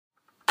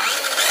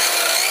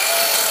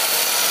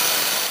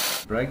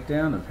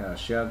breakdown of how a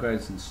shower grate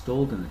is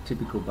installed in a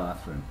typical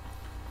bathroom.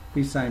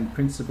 These same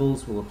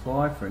principles will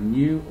apply for a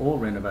new or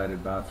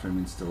renovated bathroom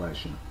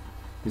installation.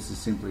 This is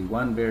simply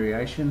one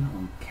variation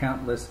on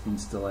countless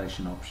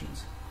installation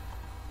options.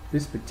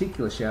 This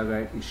particular shower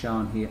grate is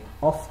shown here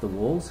off the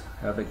walls,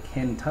 however it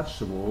can touch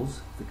the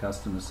walls if the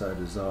customer so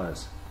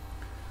desires.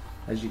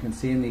 As you can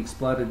see in the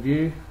exploded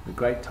view, the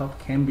grate top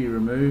can be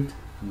removed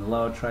from the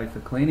lower tray for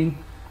cleaning.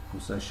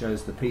 Also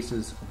shows the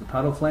pieces of the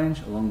puddle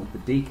flange along with the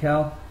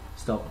decal,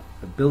 stop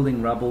the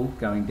building rubble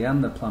going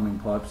down the plumbing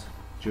pipes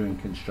during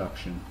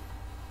construction.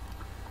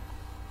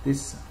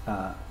 This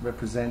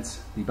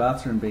represents the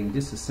bathroom being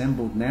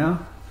disassembled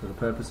now for the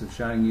purpose of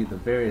showing you the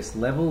various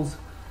levels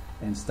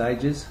and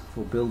stages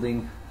for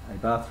building a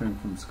bathroom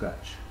from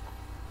scratch.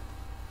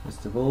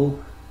 First of all,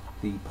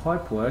 the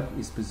pipework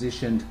is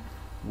positioned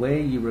where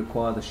you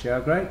require the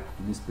shower grate.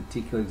 In this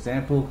particular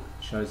example,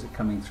 shows it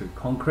coming through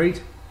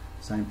concrete.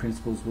 Same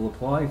principles will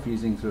apply if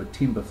using through a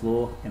timber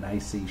floor and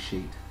AC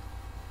sheet.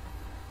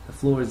 The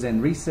floor is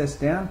then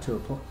recessed down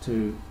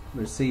to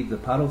receive the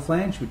puddle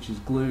flange, which is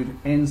glued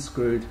and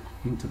screwed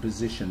into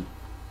position.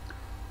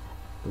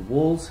 The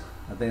walls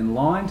are then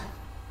lined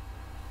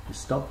with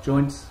stop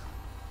joints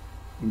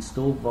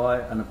installed by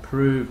an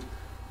approved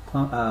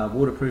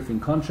waterproofing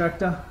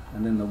contractor,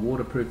 and then the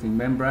waterproofing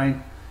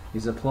membrane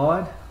is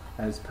applied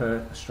as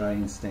per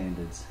Australian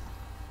standards.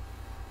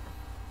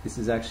 This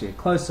is actually a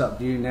close-up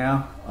view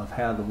now of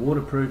how the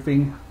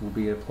waterproofing will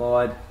be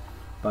applied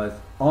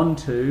both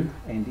onto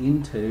and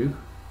into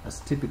a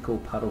typical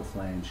puddle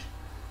flange.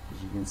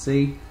 As you can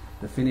see,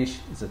 the finish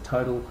is a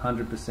total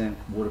 100%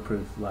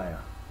 waterproof layer.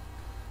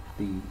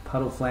 The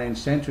puddle flange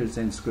centre is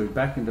then screwed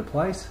back into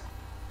place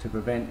to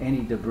prevent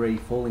any debris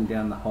falling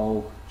down the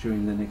hole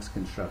during the next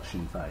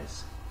construction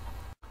phase.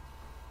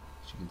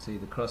 As you can see,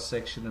 the cross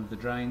section of the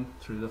drain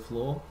through the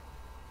floor.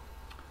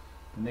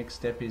 The next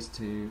step is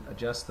to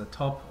adjust the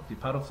top of your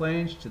puddle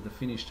flange to the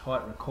finished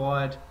height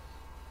required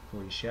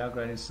for your shower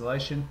grate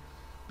installation.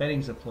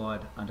 Bedding's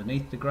applied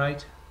underneath the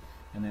grate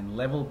and then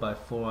level both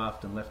fore,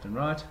 aft and left and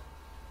right,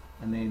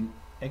 and then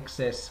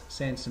excess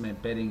sand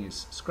cement bedding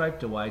is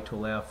scraped away to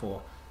allow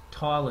for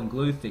tile and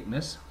glue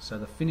thickness, so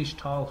the finished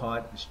tile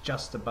height is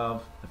just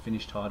above the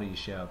finished height of your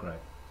shower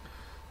grate.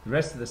 The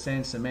rest of the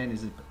sand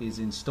cement is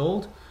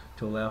installed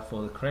to allow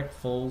for the correct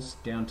falls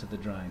down to the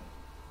drain.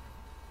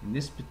 In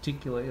this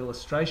particular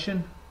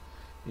illustration,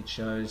 it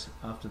shows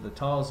after the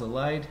tiles are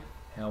laid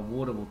how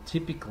water will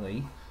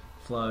typically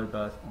flow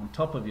both on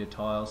top of your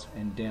tiles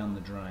and down the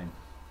drain.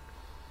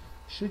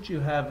 Should you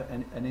have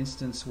an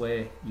instance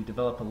where you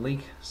develop a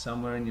leak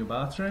somewhere in your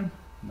bathroom,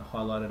 in the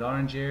highlighted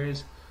orange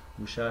areas,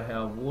 we'll show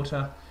how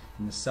water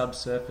in the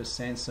subsurface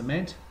sand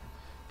cement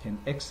can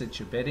exit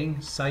your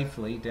bedding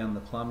safely down the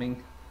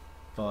plumbing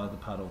via the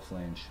puddle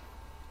flange.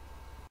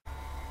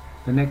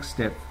 The next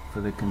step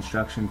for the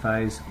construction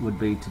phase would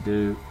be to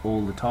do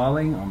all the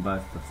tiling on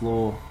both the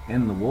floor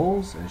and the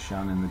walls as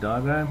shown in the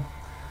diagram.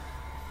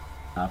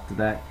 After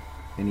that,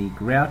 any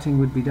grouting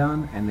would be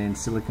done, and then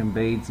silicone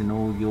beads in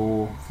all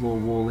your floor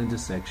wall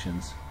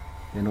intersections.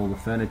 Then all the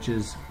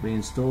furniture's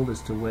reinstalled as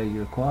to where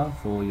you require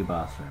for your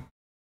bathroom.